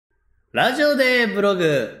ラジオでブロ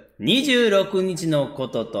グ26日のこ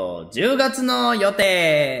とと10月の予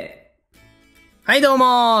定。はいどう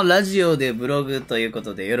も、ラジオでブログというこ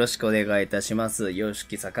とでよろしくお願いいたします。洋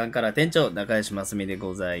酒喫茶かんから店長、仲良しますみで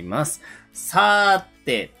ございます。さー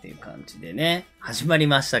てっていう感じでね、始まり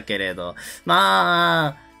ましたけれど。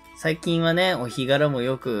最近はね、お日柄も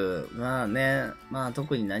よく、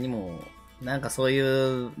特に何も、なんかそうい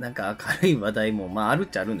う、なんか明るい話題も、あるっ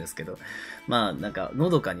ちゃあるんですけど、なんか、の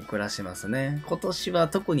どかに暮らしますね。今年は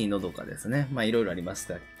特にのどかですね。いろいろあります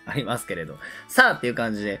けれど。さあっていう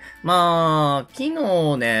感じで、昨日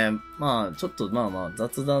ね、ちょっと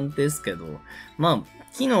雑談ですけど、昨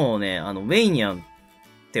日ね、ウェイニャンっ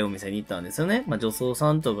てお店に行ったんですよね。女装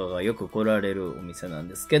さんとかがよく来られるお店なん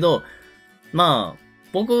ですけど、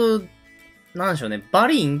僕、なんでしょうね、バ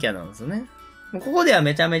リ陰キャなんですよね。ここでは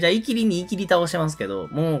めちゃめちゃイキリ倒してますけど、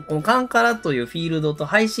もう、このカンカラというフィールドと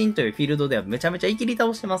配信というフィールドではめちゃめちゃイキリ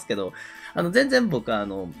倒してますけど、全然僕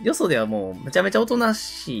よそではもうめちゃめちゃおとな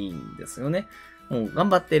しいんですよね。もう頑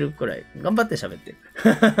張ってるくらい、頑張って喋ってる。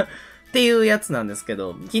っていうやつなんですけ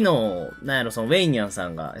ど、昨日、そのウェイニャンさ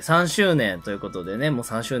んが3周年ということでね、もう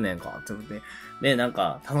3周年か、ということで、で、なん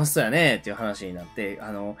か楽しそうやねっていう話になって、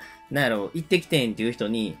行ってきてんっていう人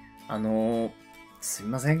に、すい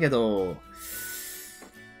ませんけど、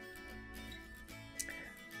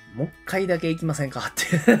もう一回だけ行きませんかっ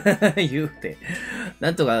て言うて、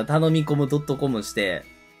なんとか頼み込む.com して、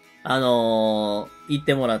行っ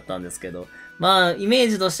てもらったんですけど、イメー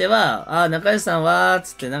ジとしては、仲良しさんは、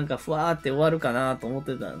つってなんかふわーって終わるかなと思っ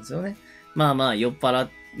てたんですよね。酔っ払っ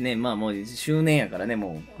て、ね、もう周年やからね、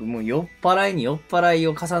もう酔っ払いに酔っ払い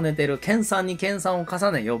を重ねてる、研鑽に研鑽を重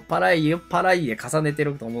ね、酔っ払いで重ねて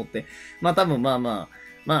ると思って、多分ふ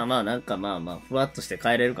わっとして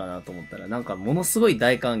帰れるかなと思ったら、なんかものすごい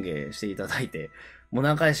大歓迎していただいて、もう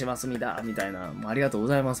仲良しますみだ、みたいな、ありがとうご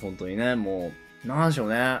ざいます、本当にね、もう、なんでしょう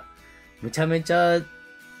ね。めちゃめちゃ、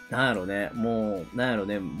もう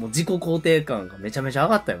自己肯定感がめちゃめちゃ上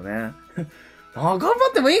がったよね。頑張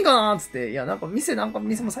ってもいいかなーつって、いや、店も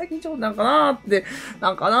最近ちょっとなんか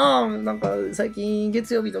最近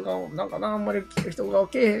月曜日とか、あんまり来る人が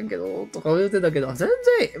来えへんけど、とか言ってたけど、全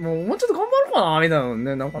然、もうちょっと頑張ろうかなみたいなの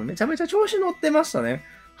ね、めちゃめちゃ調子乗ってましたね。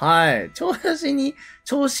はい。調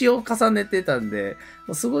子を重ねてたんで、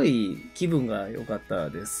すごい気分が良かった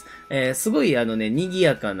です。すごい賑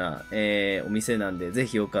やかな、お店なんで、ぜ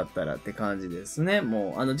ひよかったらって感じですね。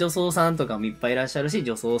もう、女装さんとかもいっぱいいらっしゃるし、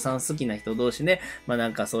女装さん好きな人同士ね、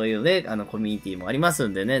そういうね、コミュニティもあります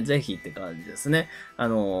んでね、ぜひって感じですね。ぜ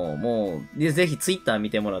ひツイッター見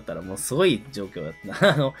てもらったら、もうすごい状況だっ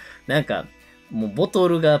た。もうボト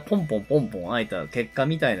ルがポンポン開いた結果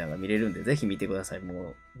みたいなのが見れるんで、ぜひ見てください。も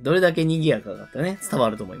う、どれだけ賑やかだったね、伝わ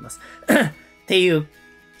ると思います。っていう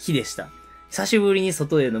日でした。久しぶりに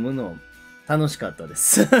外で飲むの楽しかったで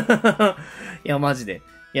す。いや、マジで。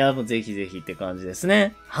いや、もうぜひぜひって感じです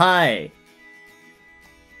ね。はい。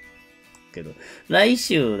来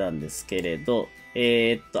週なんですけれど、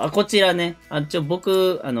こちらね、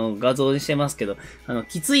僕、画像にしてますけど、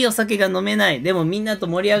きついお酒が飲めない、でもみんなと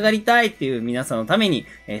盛り上がりたいっていう皆さんのために、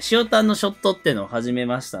塩タンのショットっていうのを始め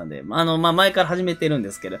ましたんで、前から始めてるん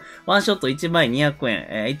ですけど、ワンショット1枚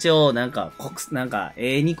200円、一応肉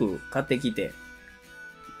買ってきて、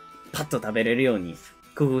パッと食べれるように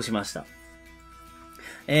工夫しました。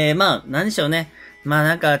何でしょうね。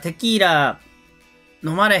テキーラ、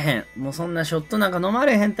飲まれへん。もうそんなショットなんか飲ま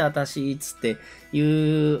れへんって私、つって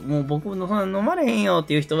もう僕のそんな飲まれへんよっ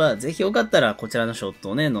ていう人は、ぜひよかったらこちらのショット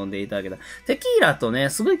をね、飲んでいただけたら。テキーラとね、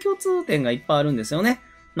すごい共通点がいっぱいあるんですよね。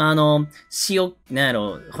塩、テ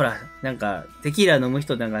キーラ飲む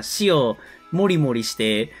人塩、もりもりし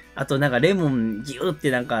て、あとレモンギューって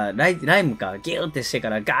ライムかギューってしてか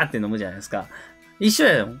らガーって飲むじゃないですか。一緒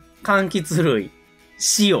やよ。柑橘類。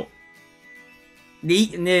塩。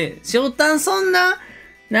で、ね、塩タンそんな、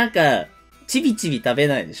ちびちび食べ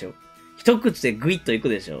ないでしょ。一口でグイッといく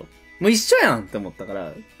でしょ。もう一緒やんって思ったか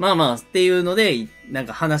ら、っていうので、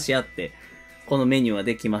話し合って、このメニューは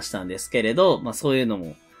できましたんですけれど、そういうの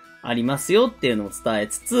もありますよっていうのを伝え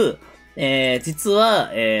つつ、実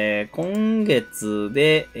は、今月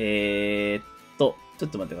で、ちょっ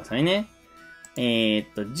と待ってくださいね。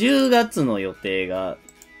10月の予定が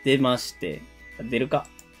出まして、出るか。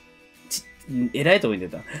えらいとこに出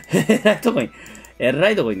た。えらい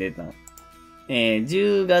とこに出た。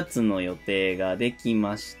10月の予定ができ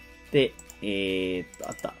まして、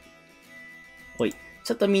あった。ほい。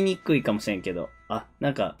ちょっと見にくいかもしれんけど、後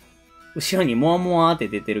ろにモワモワって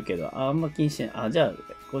出てるけど、あんま気にしてない。じゃあ、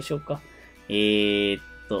こうしようか。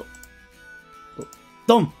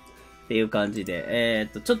ドンっていう感じで、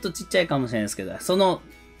ちょっとちっちゃいかもしれないですけど、その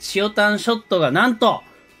塩タンショットがなんと、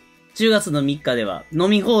10月の3日では飲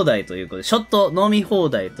み放題ということで、ショット飲み放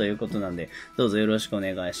題ということなんで、どうぞよろしくお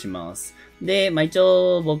願いします。で、一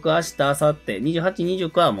応僕明日、明後日、28、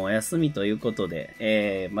29はもうお休みということ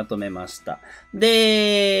で、まとめました。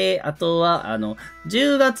で、あとは、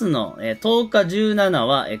10月の10日、17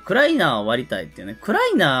は、クライナーを割りたいっていうね、クラ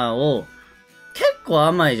イナーを結構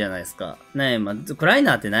甘いじゃないですか。ね、クライ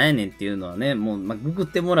ナーって何やねんっていうのはね、もう、ググっ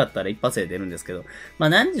てもらったら一発で出るんですけど、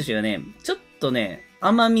なんでしょうね、ちょっとね、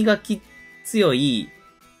甘みが強い、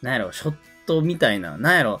なんやろ、ショットみたいな、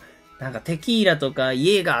なんやろ、なんかテキーラとか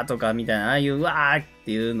イエーガーとかみたいな、ああいうわーっ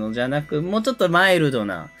ていうのじゃなく、もうちょっとマイルド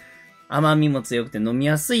な、甘みも強くて飲み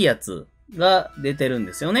やすいやつが出てるん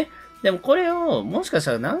ですよね。でもこれを、もしかし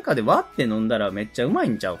たらなんかで割って飲んだらめっちゃうまい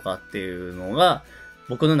んちゃうかっていうのが、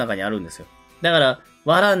僕の中にあるんですよ。だから、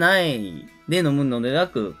割らないで飲むのでな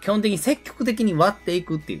く、基本的に積極的に割ってい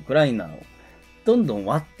くっていうクライナーを、どんどん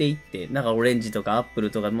割っていって、なんかオレンジとかアップル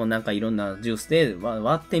とかもなんかいろんなジュースで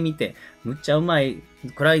割ってみて、むっちゃうまい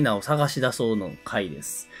クライナーを探し出そうの回で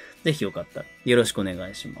す。ぜひよかったらよろしくお願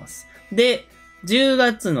いします。で、10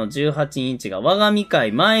月の18日が我が身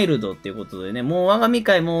会マイルドっていうことでね、もう我が身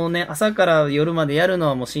会もうね、朝から夜までやるの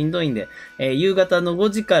はもうしんどいんで、夕方の5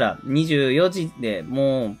時から24時で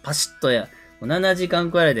もうパシッと7時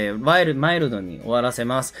間くらいでマイルドに終わらせ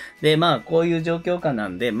ます。で、こういう状況下な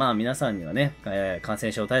んで、皆さんにはね、感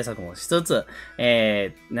染症対策もしつつ、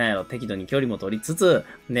なんやろ、適度に距離も取りつつ、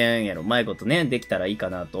なんやろ、うまいことね、できたらいい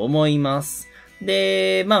かなと思います。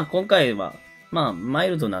で、今回は、マイ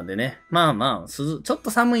ルドなんでね、ちょっ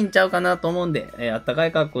と寒いんちゃうかなと思うんで、あったか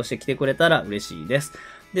い格好して来てくれたら嬉しいです。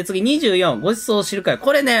で、次24、ごちそう知る会。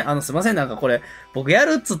これね、すいません、なんかこれ、僕や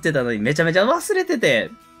るっつってたのにめちゃめちゃ忘れて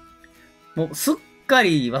て、もうすっか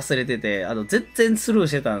り忘れてて、全然スルー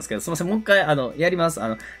してたんですけど、すいません、もう一回、やります。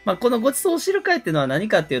このごちそう知る会っていうのは何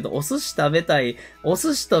かっていうと、お寿司食べたい、お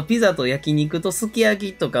寿司とピザと焼肉とすき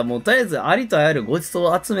焼きとか、もうとりあえずありとあらゆるごちそう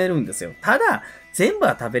を集めるんですよ。ただ、全部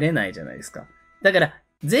は食べれないじゃないですか。だから、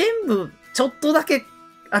全部、ちょっとだけ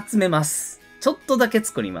集めます。ちょっとだけ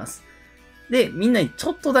作ります。で、みんなにち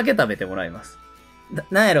ょっとだけ食べてもらいます。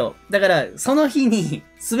なんやろ。だから、その日に、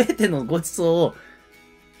すべてのごちそうを、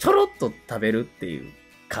ちょろっと食べるっていう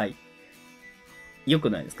回。よく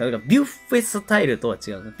ないですか？だからビュッフェスタイルとは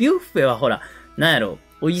違う。ビュッフェはほら、なんやろ、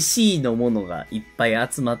美味しいのものがいっぱい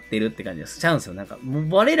集まってるって感じがしちゃうんですよ。なんか、もう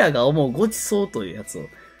我らが思うごちそうというやつを、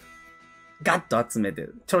ガッと集めて、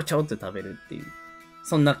ちょろちょろって食べるっていう、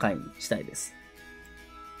そんな回にしたいです。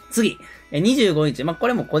次、25日。こ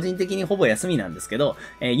れも個人的にほぼ休みなんですけど、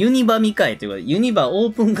ユニバ未開ということで、ユニバオー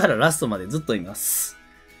プンからラストまでずっといます。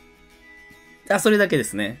それだけで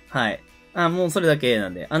すね。はい。もうそれだけな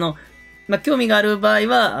んで。興味がある場合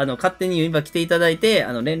は、勝手にユニバ来ていただいて、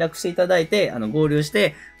連絡していただいて、合流し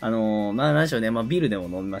て、何でしょうね。ビールでも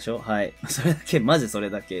飲みましょう。はい。それだけ、マジそれ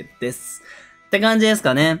だけです。って感じです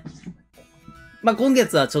かね。今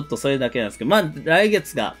月はちょっとそれだけなんですけど、来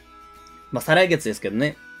月が、再来月ですけど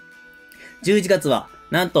ね。11月は、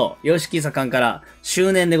なんと、洋酒喫茶かんから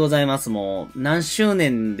周年でございます。もう、何周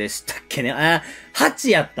年でしたっけね。8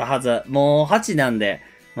やったはず。もう8なんで、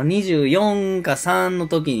24か3の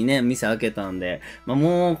時にね、店開けたんで、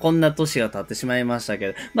もうこんな年が経ってしまいましたけ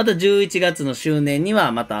ど、また11月の周年に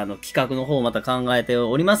は、また企画の方をまた考えて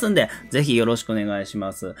おりますんで、ぜひよろしくお願いし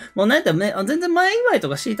ます。もうなんやったらね、全然前祝いと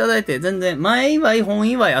かしていただいて、全然前祝い、本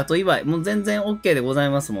祝い、後祝い、もう全然 OK でござい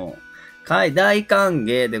ますもん。大歓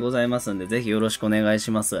迎でございますんで、ぜひよろしくお願い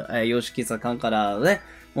します。洋酒喫茶かんからね、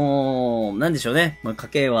もう、なんでしょうね。家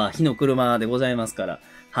計は火の車でございますから。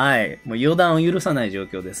はい。もう予断を許さない状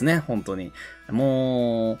況ですね。本当に。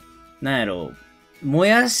もう、なんやろ。も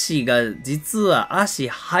やしが実は足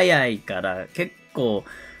早いから、結構、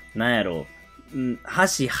なんやろ。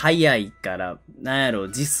箸早いから、なんやろ、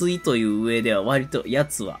自炊という上では割とや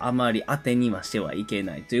つはあまり当てにはしてはいけ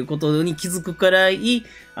ないということに気づくくらい、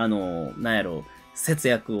なんやろ、節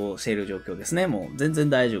約をしている状況ですね。もう全然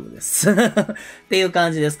大丈夫です。っていう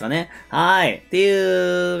感じですかね。はい。って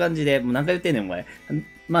いう感じで、もう何回言ってんねん、お前。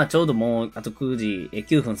ちょうどもう、あと9時、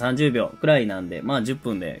9分30秒くらいなんで、10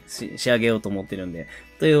分で仕上げようと思ってるんで。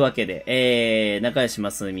というわけで、仲良し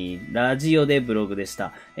ますみ、ラジオでブログでし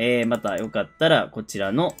た。またよかったら、こち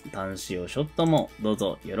らの単使用ショットもどう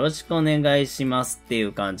ぞよろしくお願いしますってい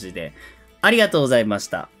う感じで、ありがとうございまし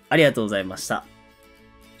た。ありがとうございました。